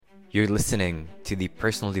You're listening to the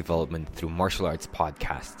Personal Development Through Martial Arts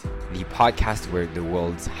podcast, the podcast where the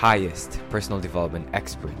world's highest personal development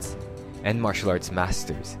experts and martial arts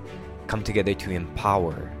masters come together to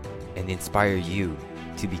empower and inspire you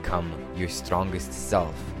to become your strongest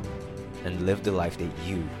self and live the life that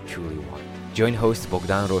you truly want. Join host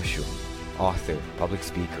Bogdan Rosho, author, public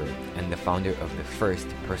speaker, and the founder of the first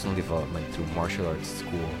personal development through martial arts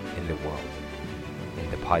school in the world, in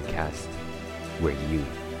the podcast where you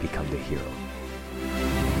become the hero.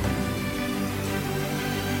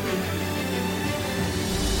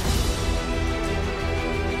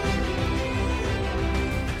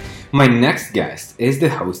 My next guest is the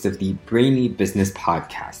host of the Brainy Business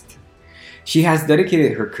Podcast. She has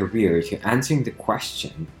dedicated her career to answering the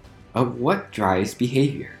question of what drives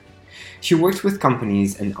behavior. She works with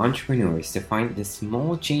companies and entrepreneurs to find the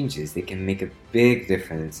small changes that can make a big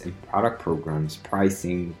difference in product programs,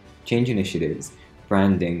 pricing, change initiatives,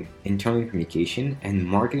 branding, internal communication, and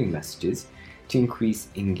marketing messages to increase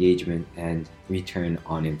engagement and return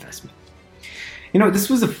on investment. This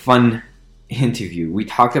was a fun interview. We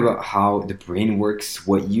talked about how the brain works,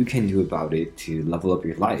 what you can do about it to level up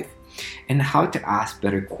your life, and how to ask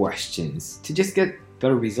better questions to just get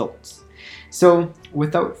better results. So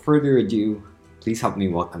without further ado, please help me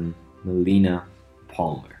welcome Melina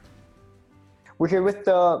Palmer. We're here with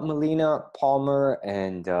Melina Palmer,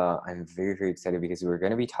 and I'm very, very excited because we're going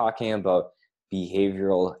to be talking about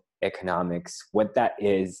behavioral economics, what that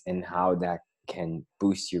is and how that can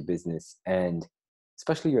boost your business and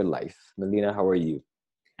especially your life. Melina, how are you?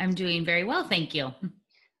 I'm doing very well, thank you.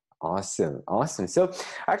 Awesome. So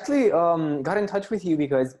actually got in touch with you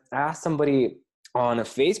because I asked somebody on a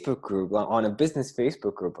Facebook group, on a business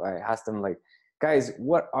Facebook group, I asked them guys,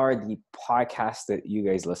 what are the podcasts that you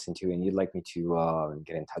guys listen to and you'd like me to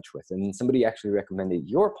get in touch with? And somebody actually recommended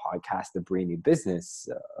your podcast, the Brainy Business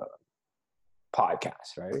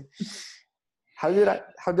podcast, right? How did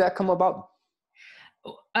that come about?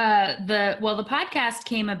 The podcast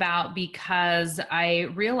came about because I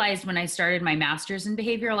realized when I started my master's in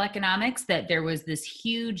behavioral economics that there was this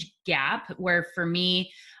huge gap where for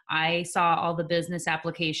me, I saw all the business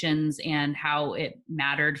applications and how it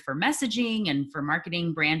mattered for messaging and for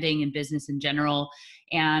marketing, branding, and business in general.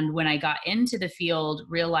 And when I got into the field,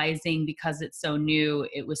 realizing because it's so new,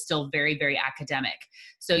 it was still very, very academic.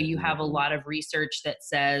 So you have a lot of research that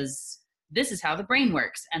says, this is how the brain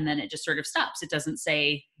works. And then it just sort of stops. It doesn't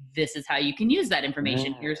say, this is how you can use that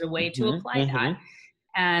information. Here's a way to apply that.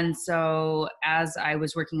 And so as I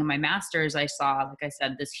was working on my master's, I saw, like I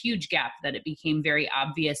said, this huge gap that it became very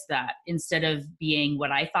obvious that instead of being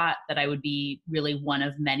what I thought that I would be really one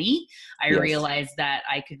of many, I realized that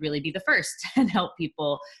I could really be the first and help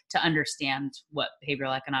people to understand what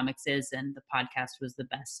behavioral economics is. And the podcast was the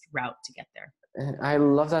best route to get there. And I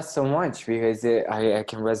love that so much because I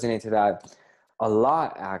can resonate to that a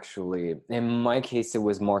lot, actually. In my case, it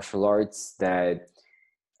was martial arts that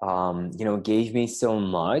gave me so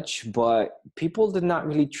much, but people did not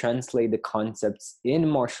really translate the concepts in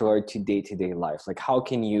martial art to day-to-day life. Like, how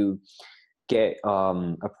can you get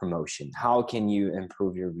a promotion? How can you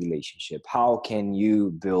improve your relationship? How can you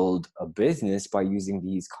build a business by using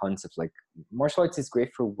these concepts? Like, martial arts is great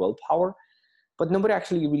for willpower, but nobody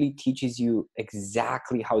actually really teaches you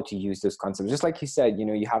exactly how to use those concepts. Just like you said,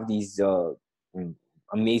 you have these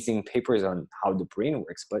amazing papers on how the brain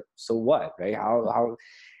works, but so what, right? How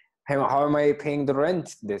am I paying the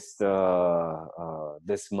rent this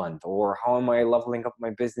month, or how am I leveling up my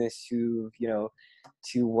business to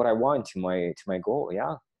what I want, to my goal?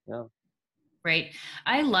 Yeah. Right.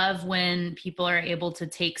 I love when people are able to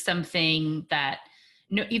take something that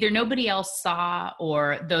either nobody else saw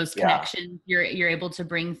or those connections you're able to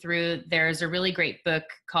bring through. There's a really great book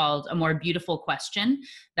called A More Beautiful Question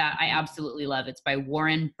that I absolutely love. It's by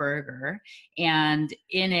Warren Berger. And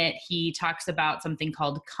in it, he talks about something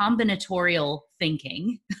called combinatorial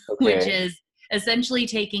thinking, which is essentially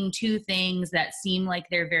taking two things that seem like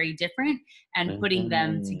they're very different and putting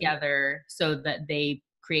them together so that they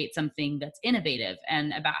create something that's innovative,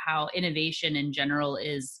 and about how innovation in general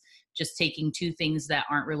is just taking two things that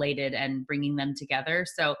aren't related and bringing them together.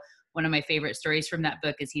 So one of my favorite stories from that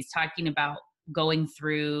book is he's talking about going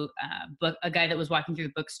through a guy that was walking through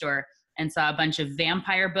the bookstore and saw a bunch of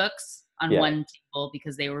vampire books on one table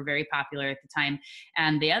because they were very popular at the time.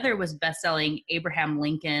 And the other was best-selling Abraham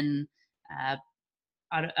Lincoln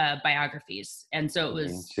biographies. And so it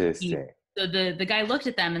was interesting. So the guy looked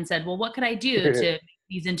at them and said, well, what could I do to make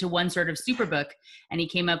these into one sort of super book? And he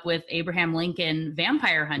came up with Abraham Lincoln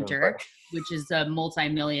Vampire Hunter, which is a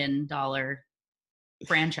multi-million-dollar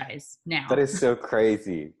franchise now. That is so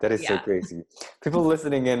crazy. That is so crazy. People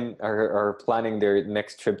listening in are planning their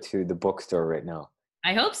next trip to the bookstore right now.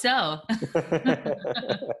 I hope so.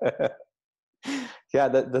 Yeah,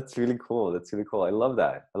 that's really cool. That's really cool. I love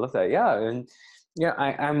that. I love that. Yeah, and yeah,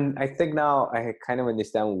 I think now I kind of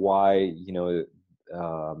understand why, you know,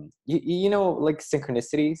 like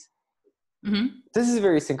synchronicities. Mm-hmm. This is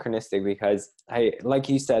very synchronistic because like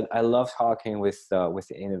you said, I love talking with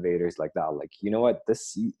the innovators like that. Like, you know what,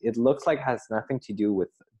 it looks like has nothing to do with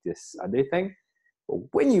this other thing, but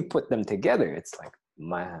when you put them together, it's like,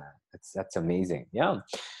 man, that's amazing. Yeah.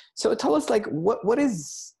 So tell us, like, what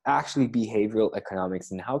is actually behavioral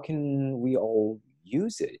economics, and how can we all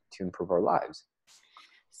use it to improve our lives?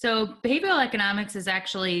 So, behavioral economics is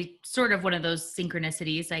actually sort of one of those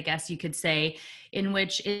synchronicities, I guess you could say, in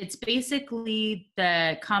which it's basically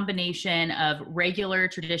the combination of regular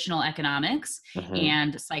traditional economics Mm-hmm.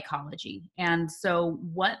 and psychology. And so,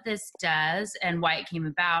 what this does and why it came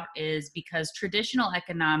about is because traditional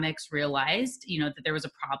economics realized, that there was a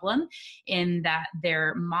problem in that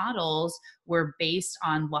their models were based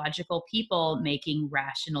on logical people making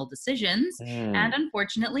rational decisions. And Mm.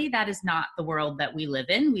 unfortunately, that is not the world that we live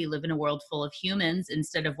in. We live in a world full of humans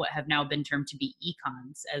instead of what have now been termed to be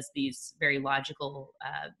econs, as these very logical,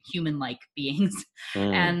 human like beings.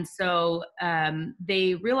 Mm. And so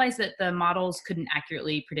they realized that the models couldn't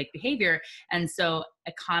accurately predict behavior. And so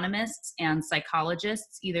economists and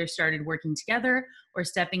psychologists either started working together or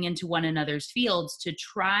stepping into one another's fields to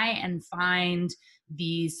try and find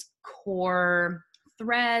these core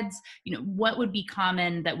threads, what would be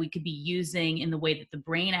common that we could be using in the way that the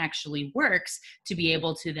brain actually works to be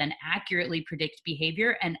able to then accurately predict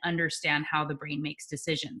behavior and understand how the brain makes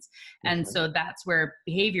decisions. And Mm-hmm. so that's where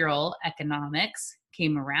behavioral economics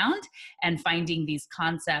came around, and finding these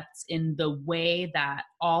concepts in the way that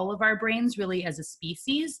all of our brains really as a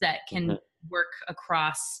species that Mm-hmm. can work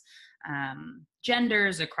across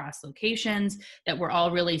genders, across locations, that we're all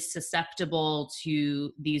really susceptible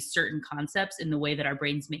to these certain concepts in the way that our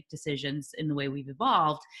brains make decisions in the way we've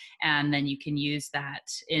evolved. And then you can use that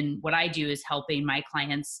in what I do is helping my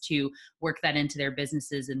clients to work that into their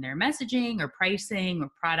businesses and their messaging or pricing or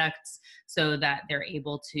products so that they're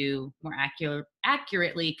able to more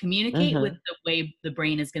accurately communicate with Mm-hmm. the way the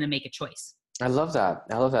brain is going to make a choice. I love that.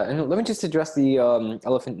 I love that. And let me just address the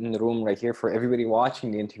elephant in the room right here for everybody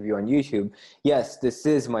watching the interview on YouTube. Yes, this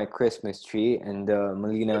is my Christmas tree, and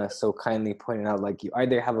Melina so kindly pointed out, like, you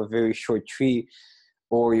either have a very short tree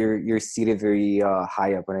or you're seated very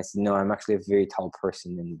high up. And I said, no, I'm actually a very tall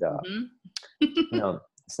person, and no,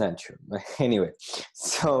 it's not true. Anyway,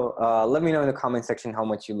 so let me know in the comment section how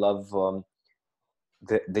much you love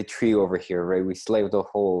the tree over here. Right, we slaved the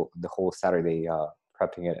whole Saturday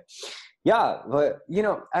prepping it. Yeah, but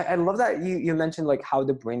I love that you mentioned like how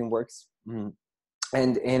the brain works. And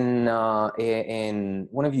in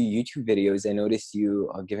one of your YouTube videos, I noticed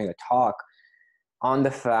you giving a talk on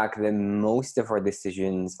the fact that most of our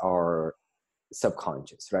decisions are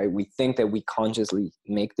subconscious, right? We think that we consciously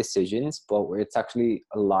make decisions, but it's actually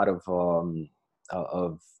a lot of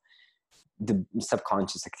the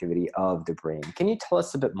subconscious activity of the brain. Can you tell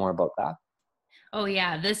us a bit more about that? Oh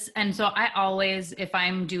yeah, and so I always, if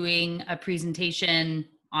I'm doing a presentation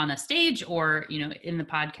on a stage or, in the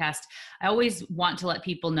podcast, I always want to let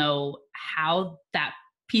people know how that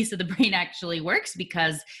piece of the brain actually works,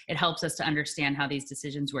 because it helps us to understand how these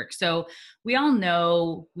decisions work. So we all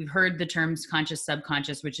know, we've heard the terms conscious,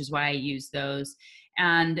 subconscious, which is why I use those.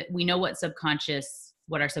 And we know what our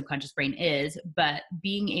subconscious brain is, but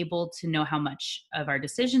being able to know how much of our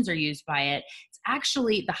decisions are used by it, it's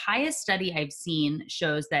actually the highest study I've seen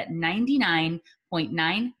shows that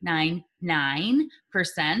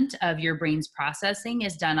 99.999% of your brain's processing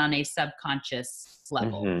is done on a subconscious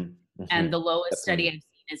level. Mm-hmm. Mm-hmm. And the lowest study Definitely. I've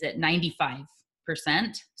seen is at 95%.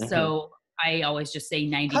 Mm-hmm. So I always just say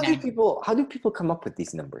 99%. How do people come up with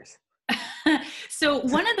these numbers? So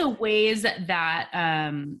one of the ways that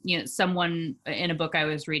someone in a book I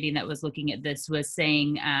was reading that was looking at this was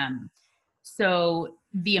saying, so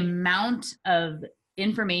the amount of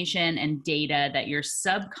information and data that your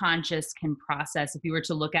subconscious can process, if you were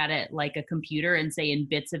to look at it like a computer and say in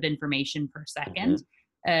bits of information per second,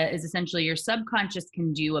 is essentially your subconscious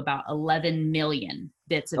can do about 11 million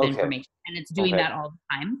bits of information, and it's doing that all the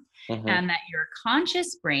time. Mm-hmm. And that your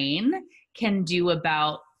conscious brain can do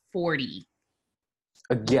about 40.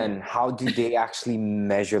 Again, how do they actually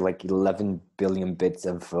measure like 11 billion bits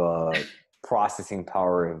of processing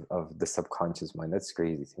power of the subconscious mind? That's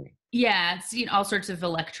crazy to me. Yeah, it's all sorts of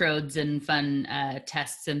electrodes and fun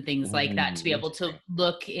tests and things like that to be able to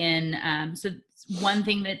look in. So one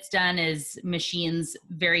thing that's done is machines,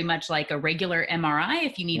 very much like a regular MRI.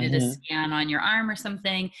 If you needed a scan on your arm or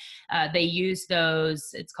something, they use those.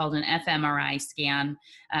 It's called an fMRI scan,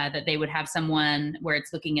 that they would have someone where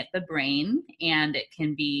it's looking at the brain, and it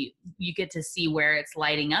can be, you get to see where it's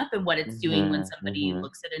lighting up and what it's doing when somebody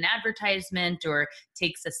looks at an advertisement or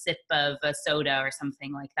takes a sip of a soda or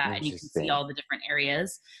something like that. And you can see all the different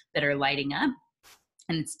areas that are lighting up.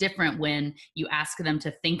 And it's different when you ask them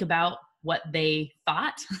to think about what they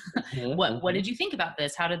thought. What did you think about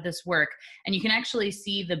this? How did this work? And you can actually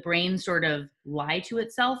see the brain sort of lie to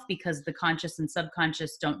itself, because the conscious and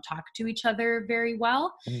subconscious don't talk to each other very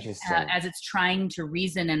well, as it's trying to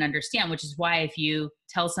reason and understand, which is why if you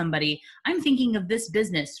tell somebody, I'm thinking of this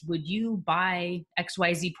business, would you buy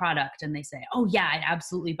XYZ product? And they say, oh yeah, I'd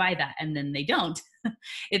absolutely buy that. And then they don't.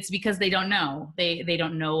 It's because they don't know. They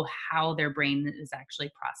don't know how their brain is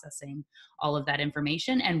actually processing all of that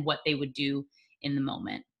information and what they would do in the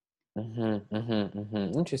moment.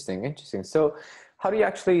 Interesting. So how do you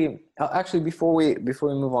actually before we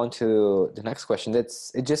move on to the next question, it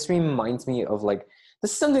just reminds me of, like,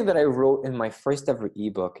 this is something that I wrote in my first ever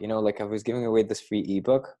ebook. You know, like, I was giving away this free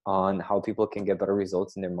ebook on how people can get better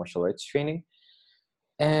results in their martial arts training.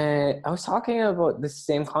 And I was talking about the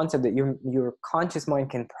same concept, that your conscious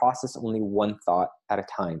mind can process only one thought at a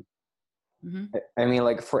time. I mean,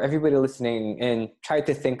 like, for everybody listening, and try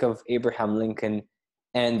to think of Abraham Lincoln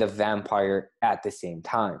and the vampire at the same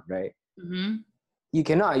time, right? You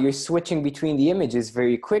cannot. You're switching between the images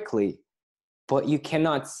very quickly, but you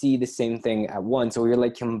cannot see the same thing at once, or you're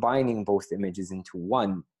like combining both images into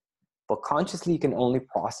one. But consciously, you can only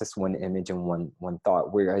process one image and one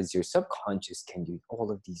thought, whereas your subconscious can do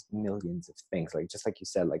all of these millions of things, like, just like you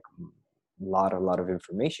said, like a lot of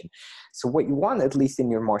information. So what you want, at least in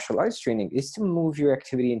your martial arts training, is to move your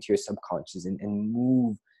activity into your subconscious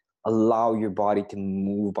and allow your body to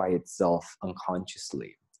move by itself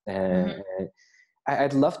unconsciously. And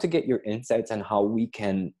I'd love to get your insights on how we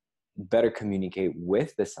can better communicate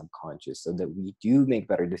with the subconscious, so that we do make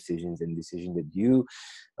better decisions, and decisions that do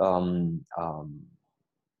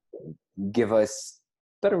give us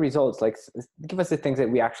better results, like give us the things that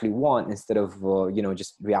we actually want, instead of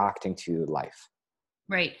just reacting to life.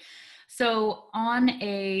 Right. So on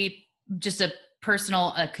just a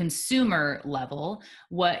personal, a consumer level,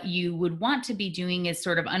 what you would want to be doing is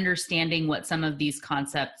sort of understanding what some of these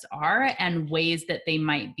concepts are and ways that they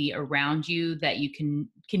might be around you that you can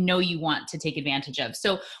know you want to take advantage of.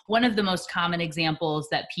 So one of the most common examples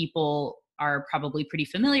that people are probably pretty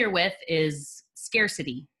familiar with is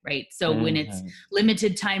scarcity, right? So when it's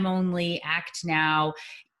limited time only, act now,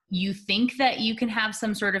 you think that you can have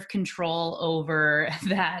some sort of control over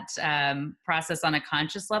that process on a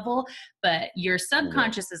conscious level, but your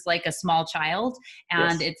subconscious is like a small child,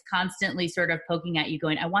 and it's constantly sort of poking at you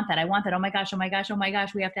going, I want that. Oh my gosh,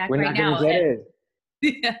 we have to act right now. We're not going to get it.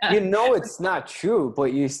 You know it's not true,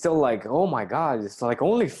 but you're still like, oh my God, it's like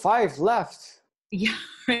only 5 left. Yeah,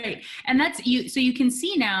 right. And that's you. So you can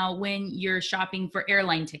see now when you're shopping for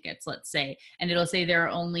airline tickets, let's say, and it'll say there are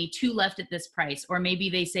only 2 left at this price, or maybe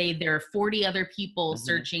they say there are 40 other people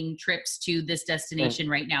searching trips to this destination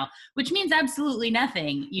right now, which means absolutely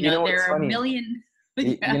nothing. You know there are a million.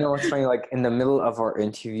 You know what's funny? Like, in the middle of our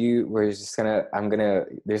interview,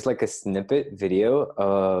 there's like a snippet video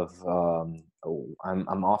of,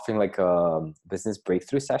 I'm offering like a business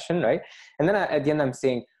breakthrough session, right? And then at the end, I'm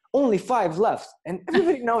saying, only 5 left. And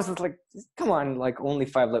everybody knows, it's like, come on, like, only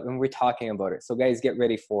 5 left. And we're talking about it. So guys, get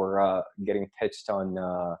ready for getting pitched on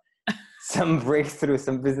some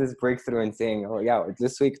business breakthrough, and saying, oh yeah,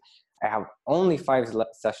 this week I have only 5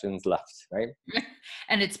 sessions left, right?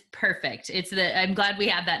 And it's perfect. I'm glad we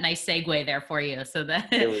had that nice segue there for you. So that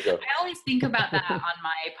there we go. I always think about that on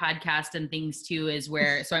my podcast and things too,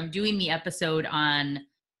 so I'm doing the episode on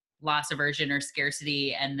loss aversion or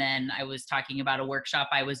scarcity, and then I was talking about a workshop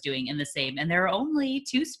I was doing in the same, and there are only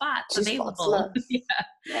 2 spots available.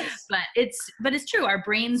 Yes. But it's true. Our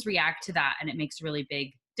brains react to that, and it makes a really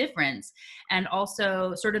big difference. And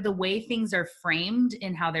also sort of the way things are framed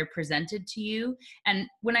in how they're presented to you. And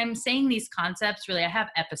when I'm saying these concepts, really, I have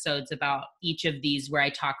episodes about each of these where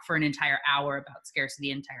I talk for an entire hour about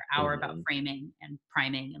scarcity, an entire hour about framing and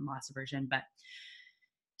priming and loss aversion. But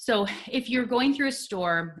so if you're going through a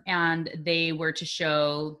store and they were to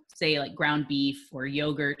show, say, like ground beef or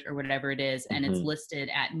yogurt or whatever it is, and it's listed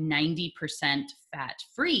at 90% fat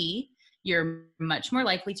free, you're much more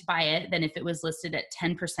likely to buy it than if it was listed at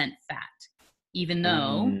 10% fat. even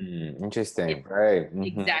though Interesting. it's Right.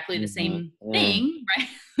 exactly the same thing, right?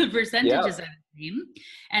 The percentages are the same.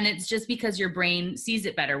 And it's just because your brain sees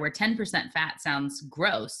it better, where 10% fat sounds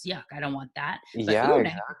gross. Yuck, I don't want that. But Yeah, ooh, 90%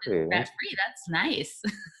 exactly. fat free, that's nice.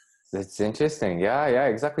 That's interesting. Yeah,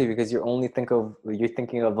 exactly. Because you're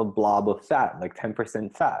thinking of a blob of fat, like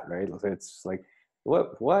 10% fat, right? So it's like,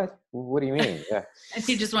 what do you mean? Yeah. If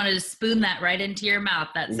you just wanted to spoon that right into your mouth,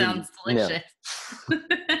 that sounds No. delicious.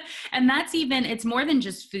 And that's it's more than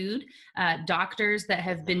just food. Doctors that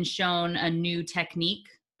have been shown a new technique,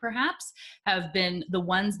 perhaps, have been the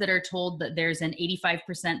ones that are told that there's an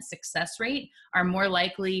 85% success rate are more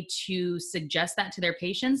likely to suggest that to their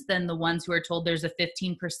patients than the ones who are told there's a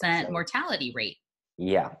 15% mortality rate.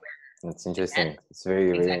 Yeah, that's interesting. It's very,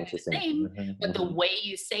 very Exactly the interesting. same, but the way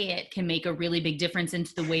you say it can make a really big difference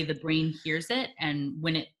into the way the brain hears it and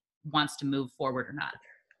when it wants to move forward or not.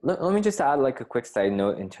 Let me just add like a quick side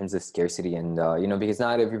note in terms of scarcity, and because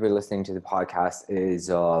not everybody listening to the podcast is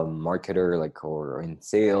a marketer, like, or in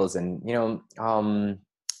sales, and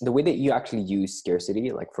the way that you actually use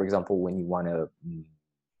scarcity, like for example, when you want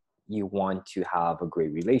to have a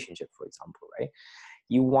great relationship, for example, right?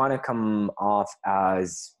 You want to come off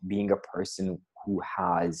as being a person who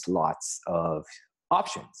has lots of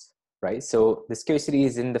options, right? So the scarcity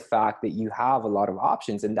is in the fact that you have a lot of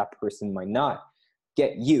options and that person might not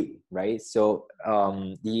get you, right? So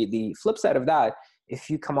the flip side of that, if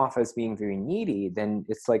you come off as being very needy, then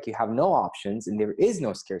it's like you have no options and there is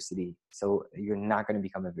no scarcity. So you're not going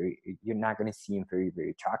to seem very,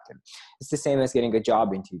 very attractive. It's the same as getting a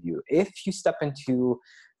job interview. If you step into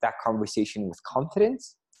that conversation with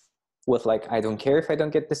confidence, with like, I don't care if I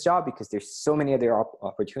don't get this job because there's so many other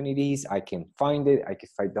opportunities. I can find it.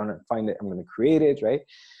 If I don't find it, I'm going to create it, right?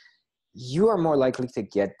 You are more likely to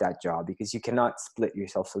get that job because you cannot split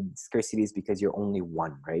yourself. So scarcity is because you're only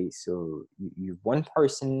one, right? So you're one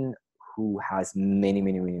person who has many,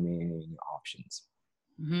 many, many, many, many options.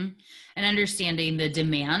 Mm-hmm. And understanding the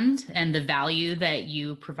demand and the value that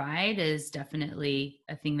you provide is definitely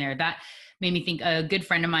a thing there. That made me think, a good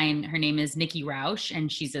friend of mine, her name is Nikki Rausch,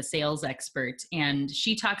 and she's a sales expert. And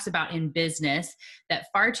she talks about in business that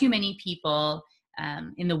far too many people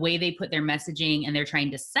in the way they put their messaging and they're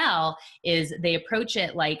trying to sell is they approach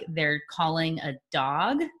it like they're calling a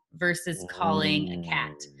dog versus calling a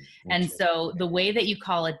cat. And so the way that you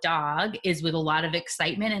call a dog is with a lot of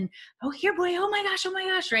excitement and, oh, here, boy, oh my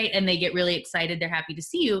gosh, right? And they get really excited. They're happy to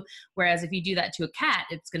see you. Whereas if you do that to a cat,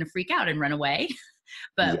 it's going to freak out and run away.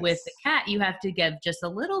 But with the cat, you have to give just a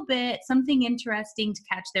little bit, something interesting to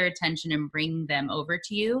catch their attention and bring them over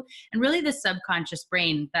to you. And really the subconscious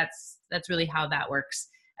brain, that's really how that works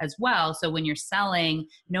as well. So when you're selling,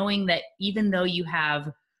 knowing that even though you have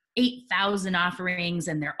 8,000 offerings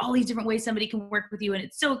and there are all these different ways somebody can work with you and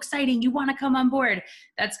it's so exciting, you want to come on board,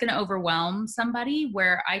 that's going to overwhelm somebody.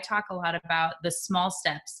 Where I talk a lot about the small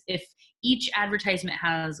steps. If each advertisement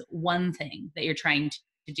has one thing that you're trying to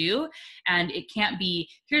do, and it can't be,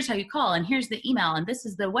 here's how you call and here's the email and this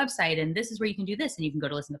is the website and this is where you can do this and you can go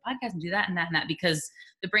to listen to the podcast and do that and that and that, because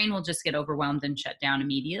the brain will just get overwhelmed and shut down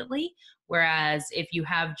immediately. Whereas if you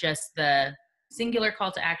have just the singular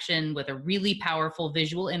call to action with a really powerful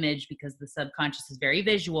visual image, because the subconscious is very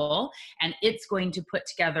visual and it's going to put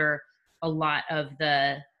together a lot of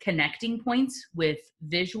the connecting points with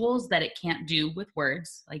visuals that it can't do with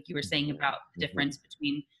words, like you were saying about the difference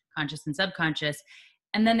between conscious and subconscious.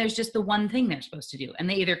 And then there's just the one thing they're supposed to do, and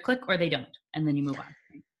they either click or they don't, and then you move on.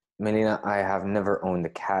 Melina, I have never owned a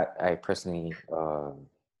cat. I personally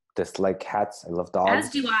dislike cats. I love dogs. As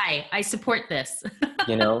do I. I support this.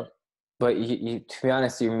 But you, to be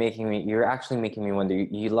honest, you're actually making me wonder.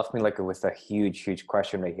 You left me like with a huge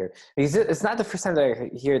question right here. Because it's not the first time that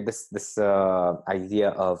I hear this idea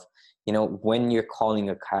of, when you're calling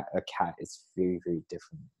a cat, it's very, very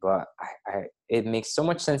different. But it makes so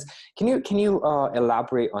much sense. Can you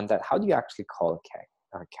elaborate on that? How do you actually call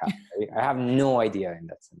a cat? I have no idea in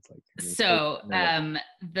that sense.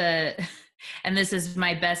 And this is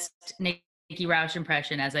my best Nikki Rausch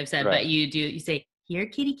impression, as I've said, right. But you say, here,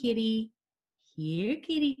 kitty, kitty. Here,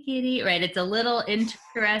 kitty, kitty. Right. It's a little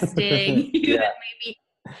interesting. Maybe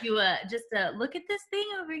you just look at this thing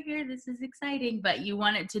over here. This is exciting. But you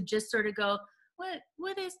want it to just sort of go,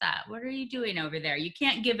 what is that? What are you doing over there? You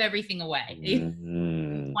can't give everything away. You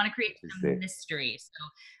want to create some mystery.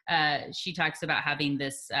 So she talks about having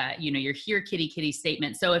this, your here, kitty, kitty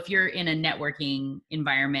statement. So if you're in a networking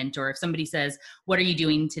environment, or if somebody says, what are you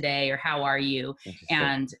doing today? Or how are you?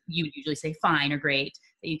 And you usually say fine or great.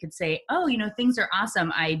 You could say, oh, things are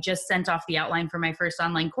awesome. I just sent off the outline for my first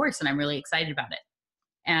online course and I'm really excited about it.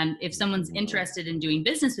 And if someone's interested in doing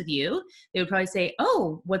business with you, they would probably say,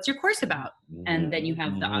 oh, what's your course about? And then you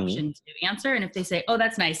have the option to answer. And if they say, oh,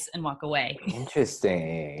 that's nice, and walk away.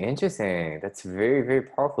 Interesting. That's very, very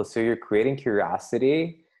powerful. So you're creating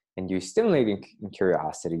curiosity and you're stimulating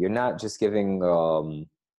curiosity. You're not just giving, you're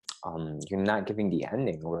not giving the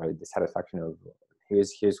ending or the satisfaction of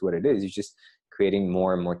here's what it is. You're just creating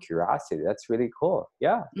more and more curiosity. That's really cool.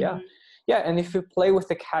 Yeah. Yeah, and if you play with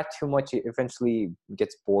the cat too much, it eventually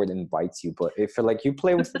gets bored and bites you. But if like you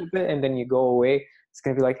play with it a bit and then you go away, it's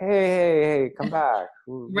gonna be like, hey, come back.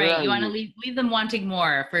 Right, you want to leave them wanting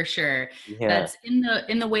more, for sure. Yeah. That's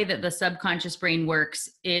in the way that the subconscious brain works.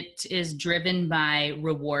 It is driven by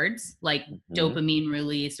rewards, like dopamine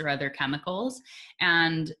release or other chemicals.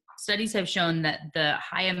 And studies have shown that the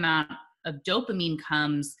high amount of dopamine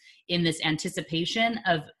comes in this anticipation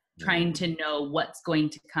of trying to know what's going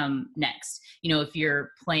to come next. You know, if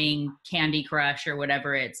you're playing Candy Crush or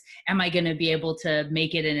whatever, it's, am I going to be able to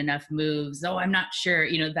make it in enough moves? Oh, I'm not sure.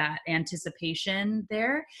 You know, that anticipation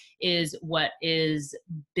there is what is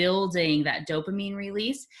building that dopamine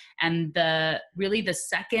release. And the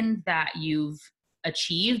second that you've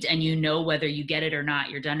achieved and you know whether you get it or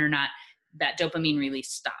not, you're done or not, that dopamine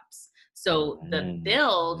release stops. So the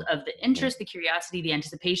build of the interest, the curiosity, the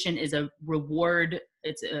anticipation is a reward.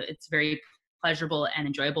 It's very pleasurable and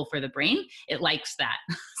enjoyable for the brain. It likes that.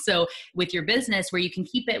 So with your business, where you can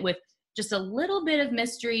keep it with just a little bit of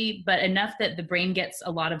mystery, but enough that the brain gets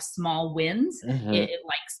a lot of small wins, it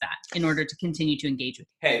likes that in order to continue to engage with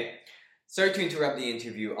you. Hey, sorry to interrupt the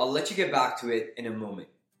interview. I'll let you get back to it in a moment.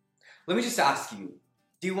 Let me just ask you,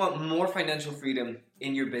 do you want more financial freedom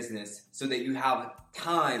in your business so that you have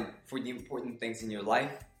time for the important things in your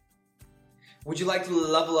life? Would you like to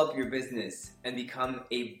level up your business and become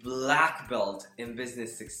a black belt in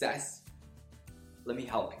business success? Let me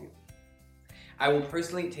help you. I will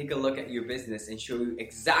personally take a look at your business and show you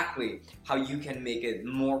exactly how you can make it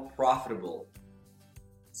more profitable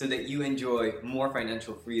so that you enjoy more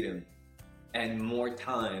financial freedom and more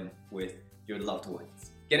time with your loved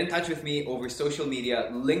ones. Get in touch with me over social media.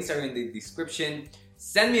 Links are in the description.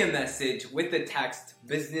 Send me a message with the text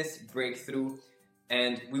Business Breakthrough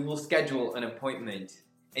and we will schedule an appointment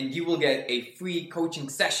and you will get a free coaching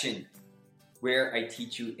session where I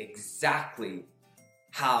teach you exactly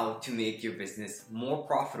how to make your business more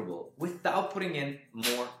profitable without putting in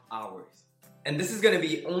more hours. And this is going to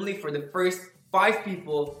be only for the first 5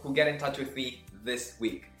 people who get in touch with me this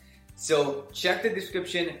week. So check the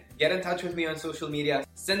description, get in touch with me on social media,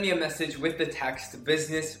 send me a message with the text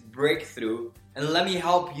Business Breakthrough, and let me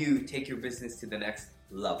help you take your business to the next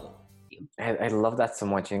level. I love that so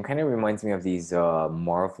much. And it kind of reminds me of these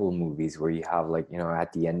Marvel movies where you have like, you know,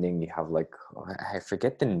 at the ending, you have like, I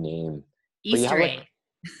forget the name. Easter egg.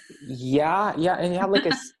 Yeah, and you have like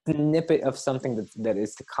a snippet of something that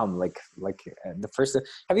is to come. Like the first,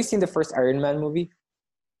 have you seen the first Iron Man movie?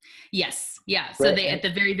 Yes. Yeah. So they, at the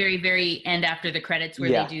very, very, very end after the credits where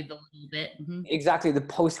they do the little bit. Exactly. The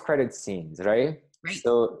post-credit scenes, right? Right.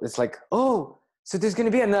 So it's like, oh, so there's going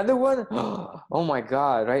to be another one? Oh my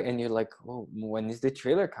God. Right. And you're like, oh, when is the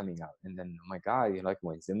trailer coming out? And then, oh my God, you're like,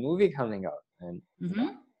 when's the movie coming out? And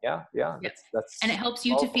yeah. That's and it helps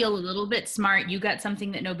you to feel a little bit smart. You got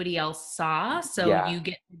something that nobody else saw. So you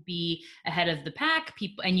get to be ahead of the pack,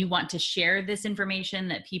 people, and you want to share this information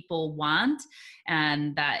that people want.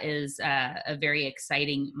 And that is a very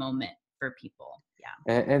exciting moment for people.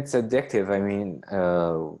 Yeah. And it's addictive. I mean,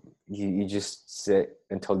 you just sit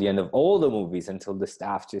until the end of all the movies, until the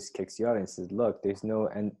staff just kicks you out and says, look, there's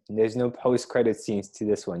no post-credit scenes to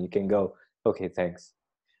this one. You can go, okay, thanks.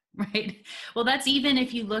 Right. Well, that's even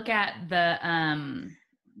if you look at the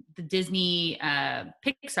Disney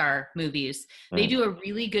Pixar movies, they do a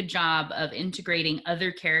really good job of integrating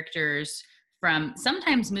other characters from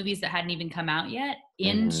sometimes movies that hadn't even come out yet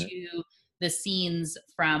into the scenes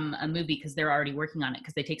from a movie because they're already working on it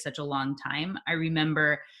because they take such a long time. I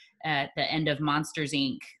remember at the end of Monsters,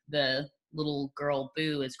 Inc., the little girl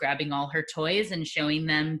Boo is grabbing all her toys and showing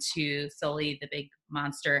them to Sully, the big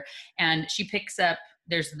monster. And she picks up,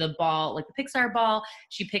 there's the ball, like the Pixar ball.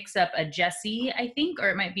 She picks up a Jessie, I think, or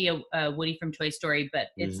it might be a Woody from Toy Story, but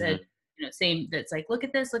it's a same, that's like, look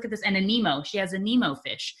at this, and a Nemo. She has a Nemo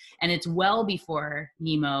fish, and it's well before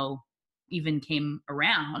Nemo even came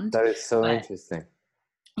around. That is so interesting.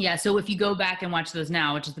 Yeah, so if you go back and watch those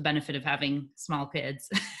now, which is the benefit of having small kids,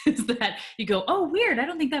 is that you go, oh, weird, I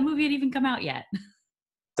don't think that movie had even come out yet.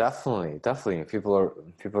 Definitely. People are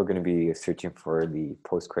going to be searching for the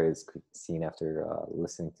post-credits scene after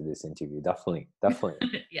listening to this interview. Definitely.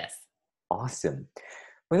 Yes. Awesome.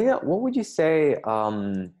 Well, what would you say,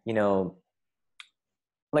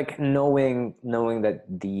 like knowing that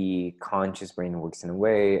the conscious brain works in a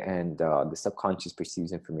way and the subconscious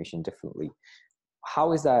perceives information differently.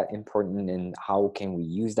 How is that important, and how can we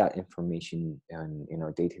use that information in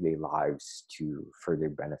our day-to-day lives to further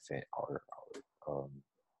benefit our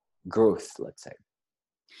growth, let's say?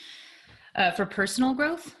 For personal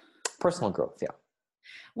growth? Personal growth, yeah.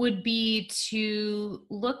 Would be to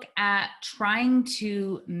look at trying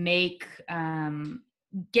to make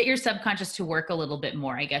get your subconscious to work a little bit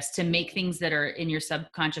more, I guess, to make things that are in your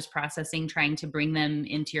subconscious processing, trying to bring them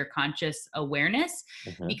into your conscious awareness,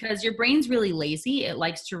 because your brain's really lazy. It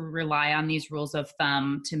likes to rely on these rules of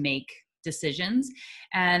thumb to make decisions.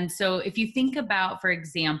 And so if you think about, for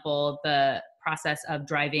example, the process of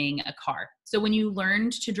driving a car. So when you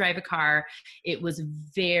learned to drive a car, it was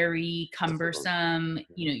very cumbersome.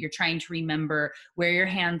 You know, you're trying to remember where your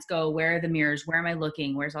hands go, where are the mirrors, where am I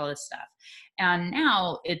looking, where's all this stuff. And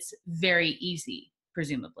now it's very easy,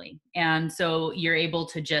 presumably. And so you're able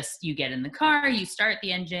to just, you get in the car, you start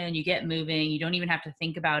the engine, you get moving, you don't even have to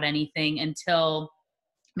think about anything until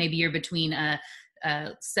maybe you're between a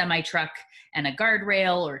semi truck and a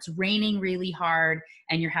guardrail, or it's raining really hard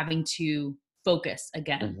and you're having to focus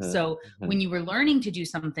again. So when you were learning to do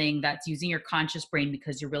something that's using your conscious brain,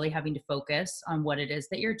 because you're really having to focus on what it is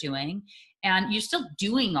that you're doing, and you're still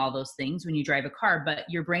doing all those things when you drive a car, but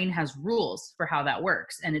your brain has rules for how that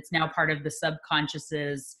works. And it's now part of the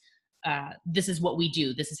subconscious's, this is what we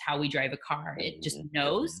do. This is how we drive a car. It just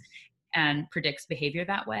knows and predicts behavior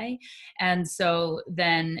that way. And so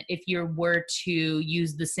then if you were to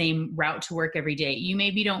use the same route to work every day, you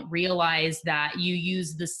maybe don't realize that you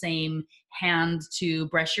use the same hand to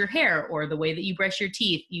brush your hair, or the way that you brush your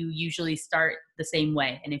teeth, you usually start the same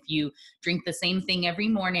way. And if you drink the same thing every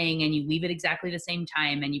morning and you leave it exactly the same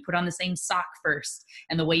time, and you put on the same sock first,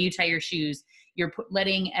 and the way you tie your shoes, you're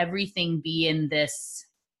letting everything be in this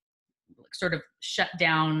sort of shut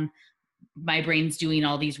down, my brain's doing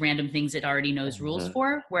all these random things it already knows rules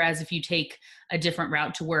for. Whereas if you take a different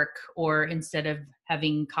route to work, or instead of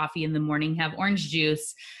having coffee in the morning, have orange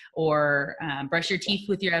juice, or brush your teeth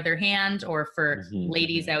with your other hand, or for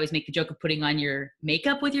ladies, I always make the joke of putting on your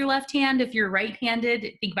makeup with your left hand. If you're right-handed,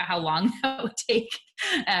 think about how long that would take.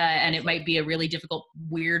 And it might be a really difficult,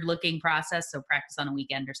 weird looking process. So practice on a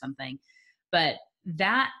weekend or something. But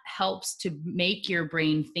that helps to make your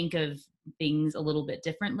brain think of things a little bit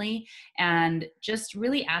differently, and just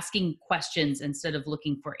really asking questions instead of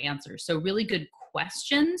looking for answers. So really good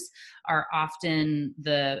questions are often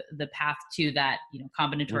the path to that, you know,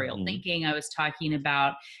 combinatorial thinking I was talking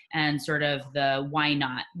about, and sort of the why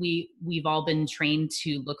not. We've all been trained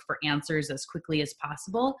to look for answers as quickly as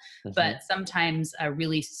possible, but sometimes a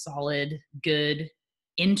really solid, good,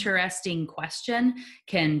 interesting question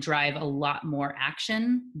can drive a lot more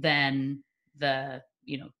action than the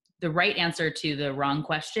right answer to the wrong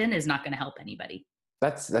question is not going to help anybody.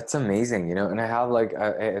 That's amazing, you know. And I have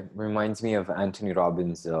it reminds me of Anthony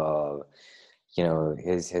Robbins,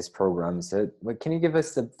 his programs. But can you give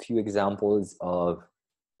us a few examples of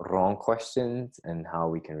wrong questions and how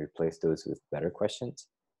we can replace those with better questions?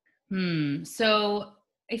 So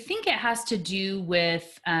I think it has to do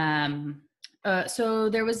with so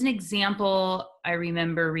there was an example I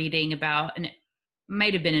remember reading about, and it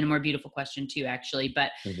might have been in A More Beautiful Question too, actually,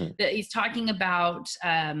 but he's talking about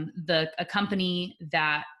a company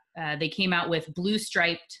that they came out with blue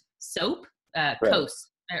striped soap,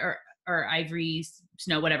 Coast or Ivory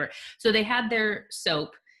Snow, whatever. So they had their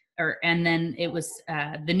soap, and then it was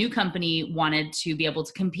the new company wanted to be able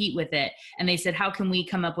to compete with it, and they said, how can we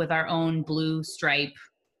come up with our own blue stripe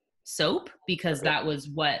soap, because that was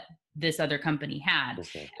what this other company had.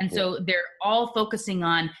 And so they're all focusing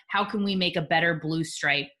on how can we make a better blue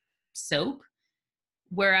stripe soap.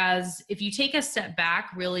 Whereas if you take a step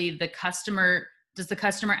back, really does the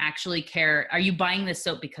customer actually care? Are you buying this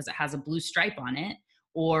soap because it has a blue stripe on it,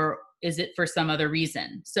 or is it for some other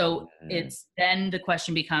reason? So it's then the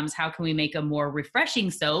question becomes, how can we make a more refreshing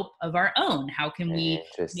soap of our own? How can we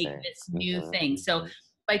make this new thing? So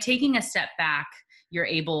by taking a step back, you're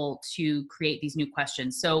able to create these new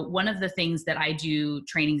questions. So one of the things that I do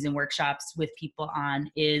trainings and workshops with people on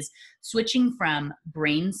is switching from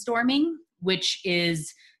brainstorming, which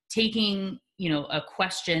is taking, a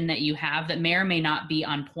question that you have that may or may not be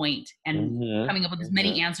on point, and coming up with as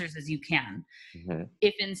many answers as you can.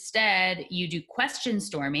 If instead you do question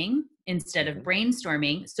storming instead of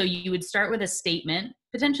brainstorming, so you would start with a statement,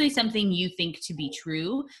 potentially something you think to be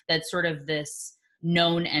true, that's sort of this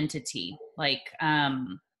known entity, like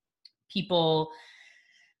people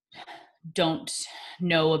don't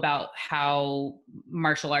know about how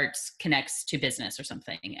martial arts connects to business or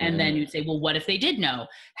something. And then you'd say, well, what if they did know?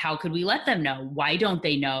 How could we let them know? Why don't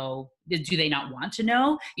they know? Do they not want to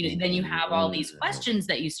know? Then you have all these questions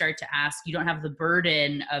that you start to ask. You don't have the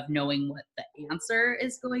burden of knowing what the answer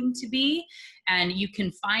is going to be. And you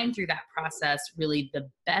can find through that process really the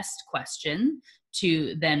best question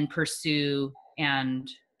to then pursue and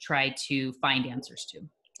try to find answers to.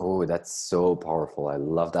 Oh, that's so powerful. I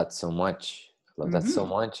love that so much. I love that so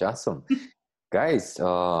much. Awesome. Guys,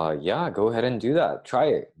 yeah, go ahead and do that. Try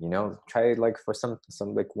it, try it like for some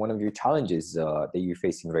like one of your challenges that you're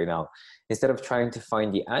facing right now. Instead of trying to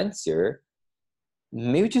find the answer,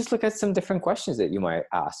 maybe just look at some different questions that you might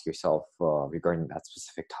ask yourself regarding that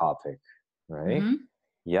specific topic, right?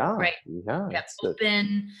 Yeah. Right. Yeah.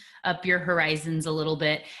 Open up your horizons a little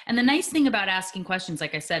bit. And the nice thing about asking questions,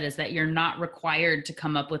 like I said, is that you're not required to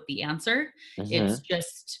come up with the answer. It's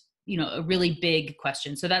just, a really big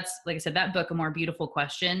question. So that's, like I said, that book, A More Beautiful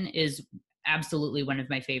Question, is absolutely one of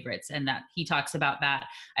my favorites. And that he talks about that.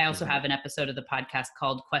 I also have an episode of the podcast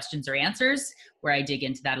called Questions or Answers, where I dig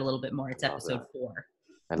into that a little bit more. It's episode 4.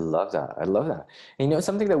 I love that. I love that. And,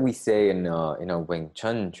 something that we say in Wing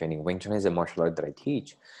Chun training. Wing Chun is a martial art that I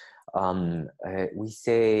teach. We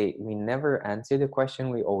say we never answer the question.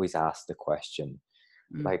 We always ask the question,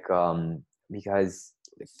 because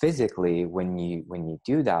physically, when you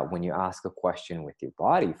do that, when you ask a question with your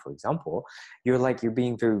body, for example, you're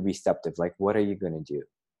being very receptive. Like, what are you going to do,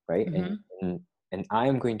 right? And I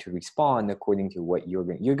am going to respond according to what you're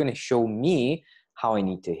going to show me how I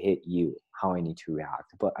need to hit you, how I need to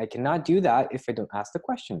react. But I cannot do that if I don't ask the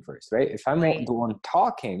question first, right? If I'm the one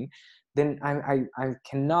talking, then I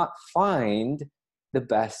cannot find the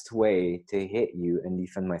best way to hit you and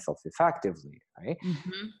defend myself effectively, right?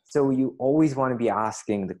 So you always want to be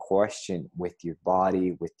asking the question with your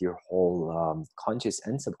body, with your whole conscious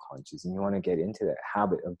and subconscious, and you want to get into that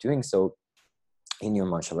habit of doing so in your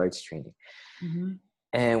martial arts training.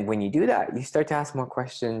 And when you do that, you start to ask more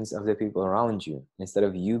questions of the people around you. Instead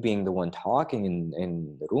of you being the one talking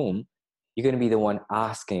in the room, you're going to be the one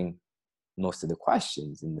asking most of the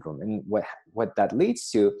questions in the room. And what that leads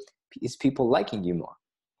to is people liking you more.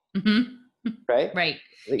 Right? Right.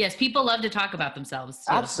 Yes, people love to talk about themselves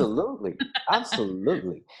too. Absolutely.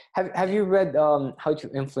 Absolutely. Have you read How to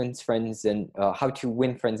Influence Friends and How to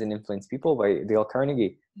Win Friends and Influence People by Dale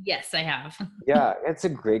Carnegie? Yes, I have. Yeah, it's a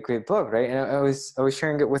great book, right? And I was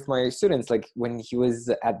sharing it with my students, like when he was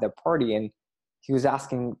at the party and he was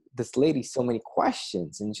asking this lady so many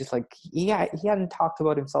questions, and just like he hadn't talked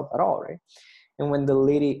about himself at all, right? And when the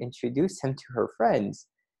lady introduced him to her friends,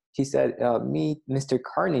 she said, meet Mr.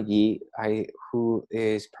 Carnegie, who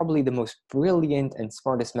is probably the most brilliant and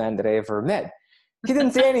smartest man that I ever met. He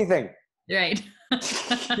didn't say anything. Right.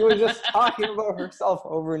 She was just talking about herself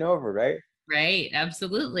over and over, right? Right.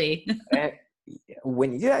 Absolutely. And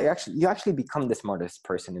when you do that, you actually become the smartest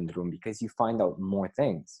person in the room because you find out more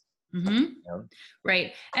things.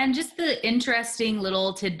 Right. And just the interesting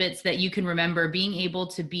little tidbits that you can remember, being able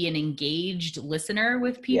to be an engaged listener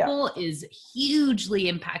with people is hugely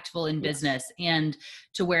impactful in business. And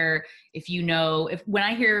to where if when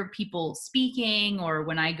I hear people speaking or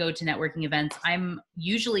when I go to networking events, I'm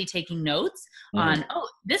usually taking notes on,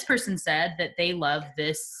 this person said that they love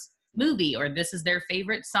this movie, or this is their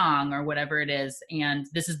favorite song, or whatever it is. And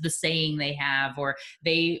this is the saying they have, or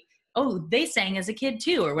they sang as a kid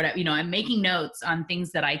too, or whatever. I'm making notes on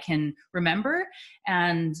things that I can remember,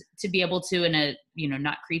 and to be able to, in a,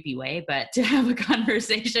 not creepy way, but to have a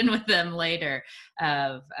conversation with them later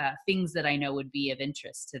of things that I know would be of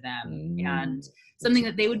interest to them and something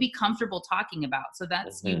that they would be comfortable talking about. So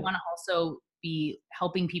that's, you want to also be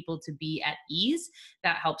helping people to be at ease.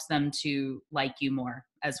 That helps them to like you more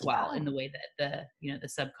as well, in the way that the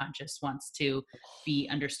subconscious wants to be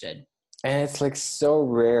understood. And it's like so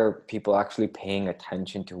rare people actually paying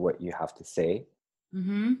attention to what you have to say.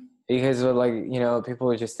 Because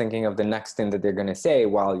people are just thinking of the next thing that they're going to say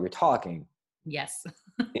while you're talking. Yes.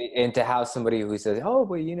 And to have somebody who says, oh,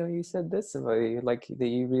 but you said this about you, like that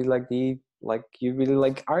you really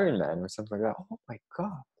like Iron Man or something like that. Oh my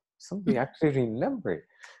God, somebody actually remembered.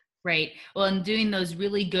 Right. Well, and doing those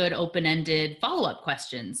really good open-ended follow-up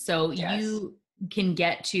questions. So you can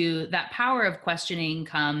get to that power of questioning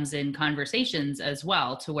comes in conversations as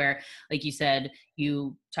well, to where, like you said,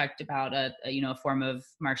 you talked about a form of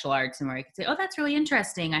martial arts, and where I could say, oh, that's really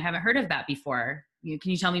interesting. I haven't heard of that before.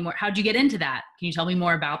 Can you tell me more? How'd you get into that? Can you tell me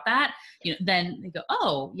more about that? Then they go,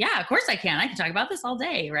 oh yeah, of course I can. I can talk about this all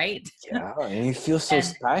day. Right. Yeah. And you feel so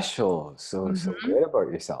special. So good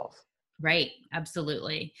about yourself. Right.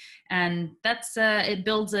 Absolutely. And that's, it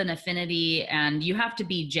builds an affinity, and you have to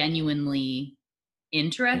be genuinely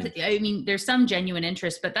interested. I mean, there's some genuine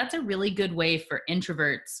interest, but that's a really good way for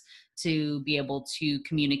introverts to be able to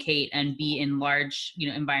communicate and be in large,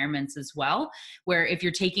 environments as well, where if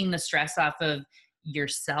you're taking the stress off of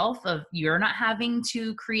yourself, of you're not having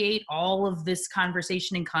to create all of this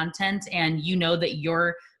conversation and content, and that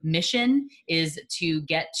your mission is to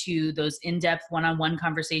get to those in-depth one-on-one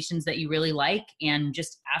conversations that you really like, and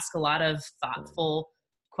just ask a lot of thoughtful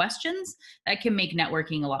questions, that can make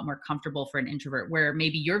networking a lot more comfortable for an introvert, where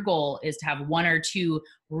maybe your goal is to have one or two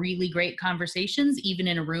really great conversations, even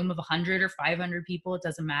in a room of 100 or 500 people, it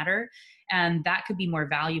doesn't matter. And that could be more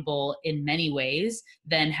valuable in many ways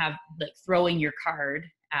than throwing your card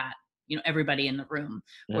at everybody in the room.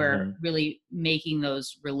 Where really making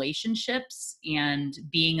those relationships and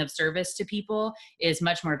being of service to people is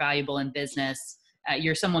much more valuable in business.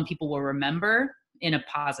 You're someone people will remember in a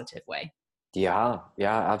positive way. Yeah,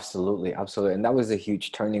 absolutely. And that was a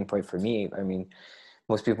huge turning point for me. I mean,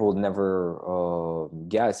 most people would never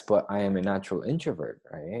guess, but I am a natural introvert,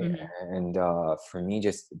 right? And for me,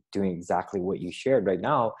 just doing exactly what you shared right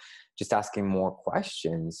now, just asking more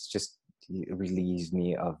questions, just relieves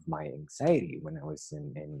me of my anxiety when I was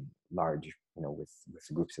in large, with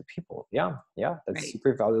groups of people. Yeah, that's Right.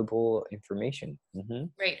 super valuable information.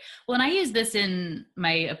 Right. Well, and I use this in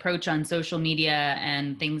my approach on social media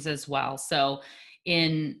and things as well. So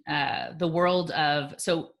in the world of,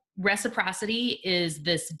 reciprocity is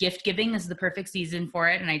this gift giving. This is the perfect season for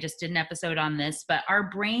it. And I just did an episode on this, but our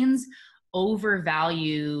brains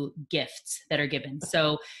overvalue gifts that are given.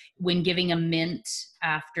 So when giving a mint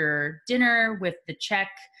after dinner with the check,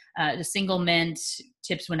 the single mint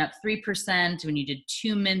tips went up 3%. When you did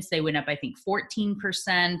 2 mints, they went up, I think,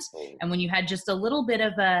 14%. And when you had just a little bit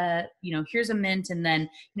of a, here's a mint, and then,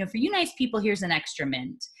 for you nice people, here's an extra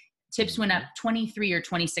mint, tips went up 23 or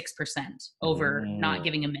 26% over not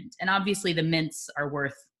giving a mint. And obviously the mints are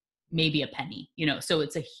worth maybe a penny, so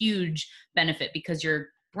it's a huge benefit because your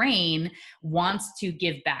brain wants to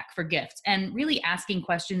give back for gifts. And really asking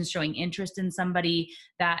questions, showing interest in somebody,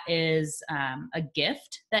 that is a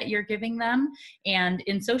gift that you're giving them. And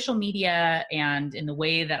in social media and in the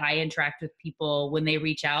way that I interact with people when they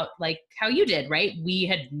reach out, like how you did, right? We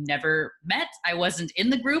had never met. I wasn't in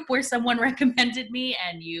the group where someone recommended me,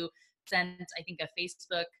 and you sent, I think,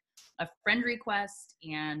 a friend request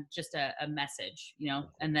and just a message,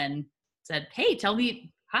 and then said, hey, tell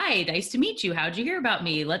me, hi, nice to meet you. How'd you hear about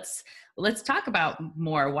me? Let's talk about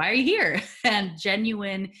more. Why are you here? And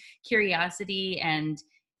genuine curiosity and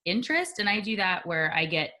interest. And I do that where I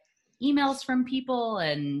get emails from people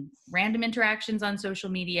and random interactions on social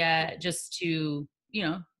media, just to,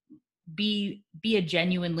 be a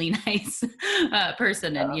genuinely nice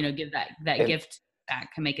person, and, give that gift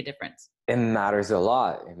back can make a difference. It matters a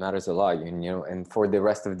lot. And for the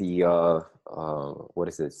rest of the, what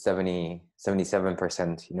is it,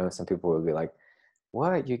 77%, some people will be like,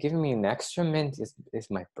 what, you're giving me an extra mint? Is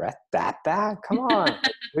my breath that bad? Come on.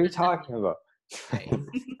 What are you talking about?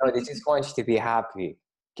 No, they just want you to be happy.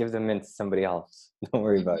 Give the mint to somebody else. Don't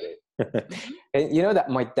worry about it. And that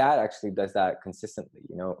my dad actually does that consistently,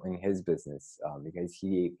 in his business, because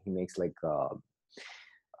he makes like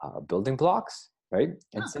building blocks. Right.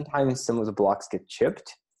 And sometimes some of the blocks get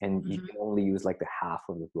chipped and you can only use like the half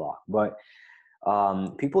of the block. But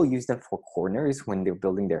people use them for corners when they're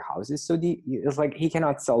building their houses. So it's like he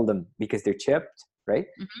cannot sell them because they're chipped. Right.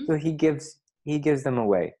 So he gives them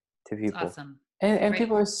away to people. That's awesome. And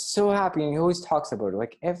people are so happy. And he always talks about it.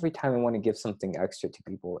 Like every time I want to give something extra to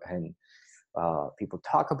people, and people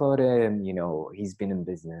talk about it, and he's been in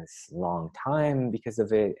business a long time because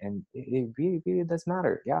of it, and it really, really does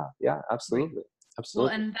matter. Yeah, absolutely. Right. Absolutely.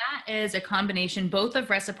 Well, and that is a combination both of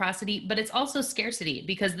reciprocity, but it's also scarcity,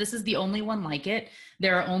 because this is the only one like it.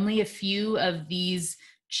 There are only a few of these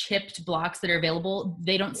chipped blocks that are available.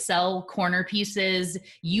 They don't sell corner pieces.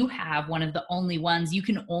 You have one of the only ones. You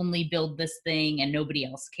can only build this thing and nobody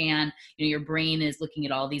else can. Your brain is looking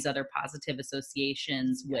at all these other positive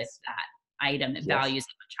associations with that item. It values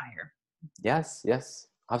it much higher. Yes,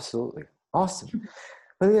 absolutely. Awesome.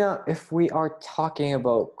 Well, if we are talking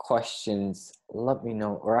about questions, let me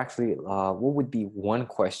know, or actually, what would be one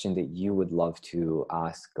question that you would love to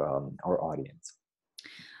ask our audience?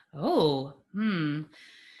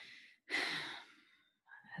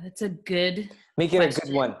 That's a good Make it question. A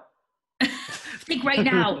good one. Think right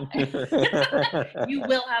now. You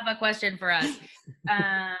will have a question for us.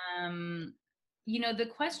 The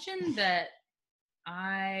question that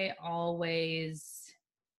I always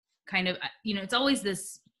kind of, it's always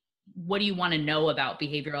this what do you want to know about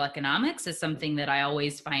behavioral economics is something that I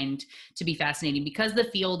always find to be fascinating because the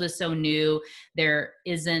field is so new. There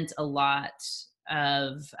isn't a lot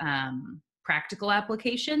of practical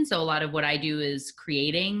application. So a lot of what I do is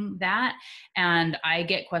creating that. And I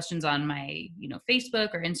get questions on my, Facebook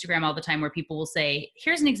or Instagram all the time where people will say,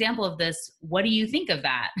 here's an example of this. What do you think of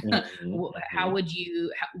that? How would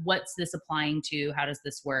you, what's this applying to? How does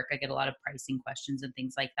this work? I get a lot of pricing questions and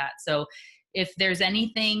things like that. So if there's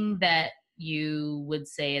anything that you would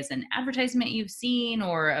say as an advertisement you've seen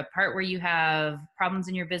or a part where you have problems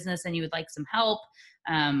in your business and you would like some help,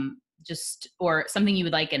 or something you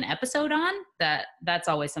would like an episode on, that's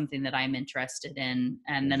always something that I'm interested in.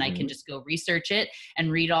 And then I can just go research it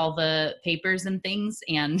and read all the papers and things,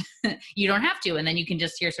 and you don't have to. And then you can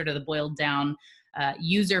just hear sort of the boiled down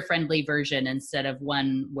user-friendly version instead of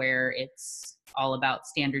one where it's all about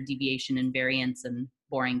standard deviation and variance and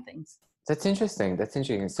boring things. That's interesting.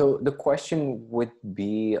 So the question would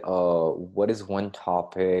be, what is one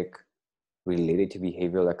topic related to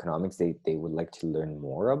behavioral economics they would like to learn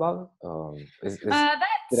more about? Did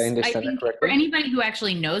I understand that correctly? For anybody who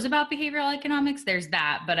actually knows about behavioral economics, there's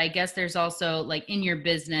that. But I guess there's also, like, in your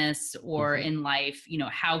business or in life,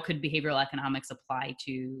 how could behavioral economics apply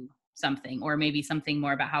to something, or maybe something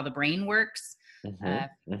more about how the brain works?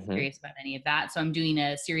 Curious about any of that. So I'm doing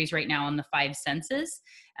a series right now on the 5 senses.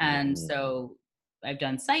 And so I've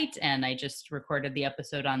done sight, and I just recorded the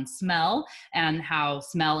episode on smell and how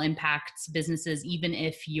smell impacts businesses, even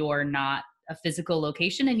if you're not a physical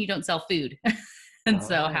location and you don't sell food. And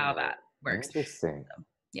so how that works. Interesting. So,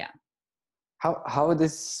 yeah. How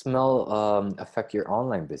does smell affect your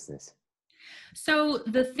online business? So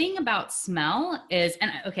the thing about smell is,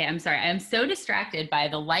 and okay, I'm sorry, I'm so distracted by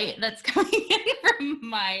the light that's coming in from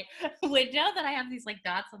my window that I have these like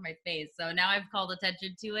dots on my face. So now I've called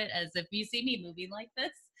attention to it, as if you see me moving like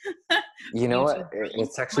this. You know what?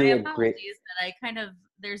 It's actually a great. That I kind of,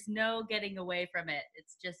 there's no getting away from it.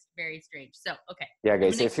 It's just very strange. So, okay. Yeah,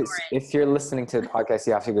 guys, if you're listening to the podcast,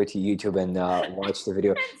 you have to go to YouTube and watch the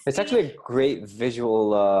video. It's actually a great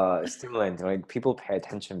visual stimulant. Like, people pay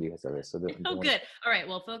attention because of it. So good. All right.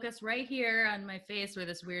 Well, focus right here on my face where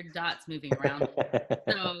this weird dot's moving around.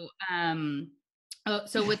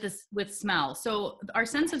 So with smell, so our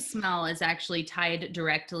sense of smell is actually tied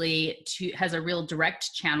directly has a real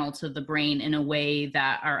direct channel to the brain in a way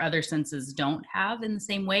that our other senses don't have in the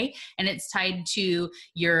same way. And it's tied to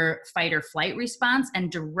your fight or flight response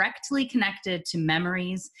and directly connected to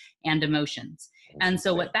memories and emotions. And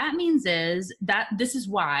so what that means is that this is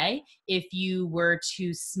why if you were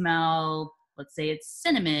to smell, let's say it's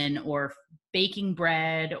cinnamon or baking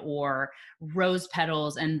bread or rose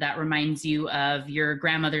petals, and that reminds you of your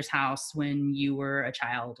grandmother's house when you were a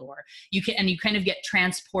child, or you kind of get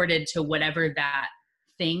transported to whatever that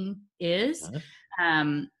thing is.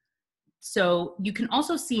 So you can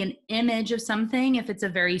also see an image of something if it's a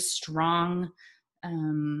very strong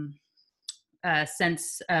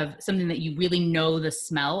sense of something that you really know the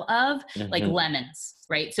smell of, like lemons,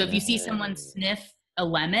 right? So if you see someone sniff a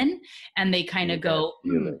lemon and they kind of go,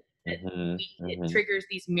 it triggers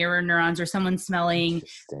these mirror neurons, or someone smelling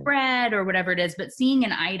bread or whatever it is. But seeing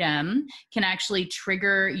an item can actually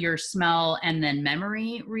trigger your smell and then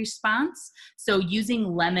memory response. So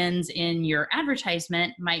using lemons in your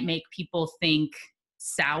advertisement might make people think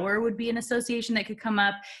sour would be an association that could come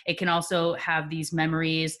up. It can also have these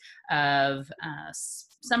memories of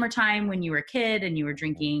summertime when you were a kid and you were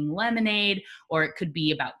drinking lemonade, or it could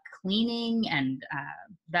be about cleaning and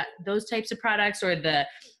those types of products, or the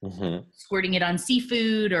squirting it on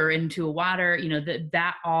seafood or into water,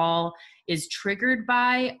 that all is triggered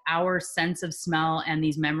by our sense of smell and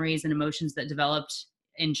these memories and emotions that developed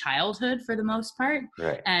in childhood for the most part.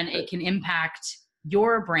 And it can impact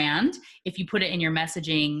your brand if you put it in your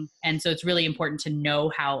messaging. And so it's really important to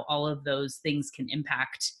know how all of those things can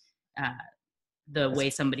impact the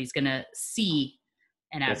way somebody's going to see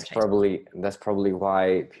an advertisement. That's probably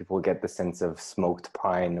why people get the sense of smoked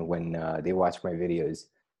pine when they watch my videos,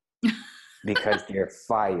 because they're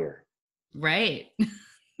fire. Right.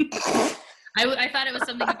 I thought it was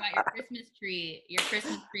something about your Christmas tree. Your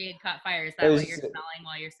Christmas tree had caught fire. Is that what you're smelling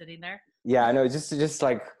while you're sitting there? Yeah, no, just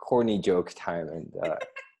like corny joke time. And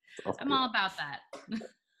I'm all about that.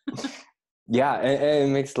 Yeah, it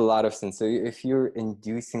makes a lot of sense. So if you're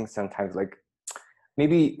inducing sometimes, like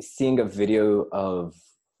maybe seeing a video of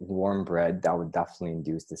warm bread, that would definitely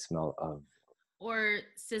induce the smell of. Or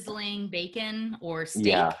sizzling bacon or steak.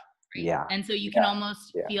 Yeah. Right? Yeah. And so you can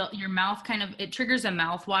almost feel your mouth it triggers a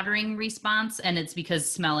mouth watering response, and it's because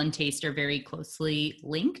smell and taste are very closely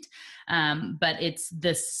linked. But it's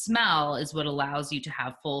the smell is what allows you to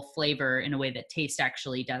have full flavor in a way that taste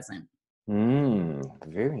actually doesn't.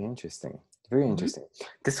 Very interesting. Very interesting.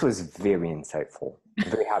 This was very insightful. I'm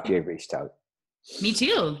very happy I reached out. Me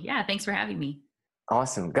too. Yeah. Thanks for having me.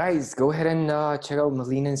 Awesome. Guys, go ahead and check out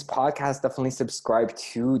Melina's podcast. Definitely subscribe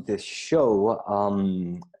to the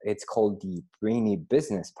show. It's called the Brainy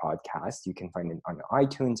Business Podcast. You can find it on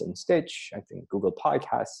iTunes and Stitch, I think Google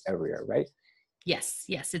Podcasts, everywhere, right? Yes,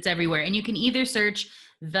 it's everywhere. And you can either search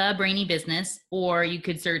The Brainy Business, or you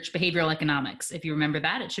could search behavioral economics. If you remember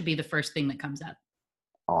that, it should be the first thing that comes up.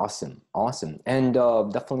 Awesome. And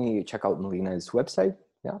definitely check out Melina's website.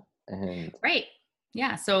 Yeah. And right.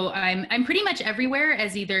 Yeah. So I'm pretty much everywhere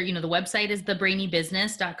as either, the website is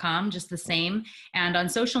thebrainybusiness.com, just the same. And on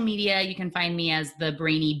social media, you can find me as The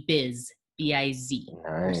Brainy Biz, B-I-Z.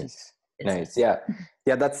 Nice. Yeah.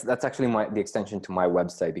 That's actually the extension to my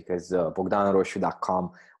website, because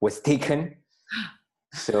bogdanaroshu.com was taken.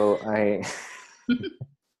 So I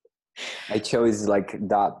chose like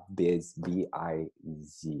 .biz,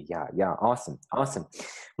 B-I-Z. Yeah. Awesome.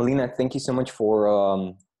 Melina, thank you so much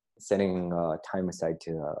for setting time aside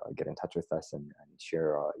to get in touch with us and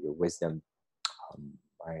share your wisdom.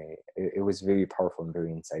 It was very powerful and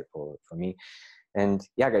very insightful for me. And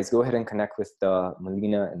yeah, guys, go ahead and connect with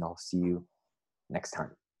Melina, and I'll see you next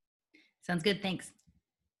time. Sounds good. Thanks.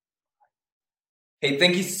 Hey,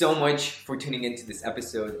 thank you so much for tuning into this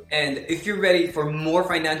episode. And if you're ready for more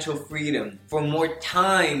financial freedom, for more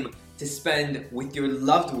time to spend with your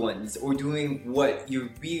loved ones, or doing what you're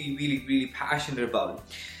really, really, really passionate about,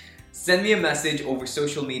 send me a message over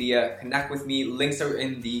social media, connect with me, links are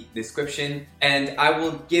in the description, and I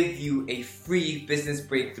will give you a free business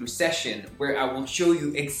breakthrough session where I will show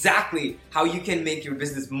you exactly how you can make your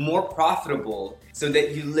business more profitable so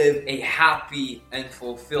that you live a happy and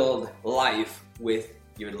fulfilled life with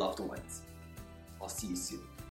your loved ones. I'll see you soon.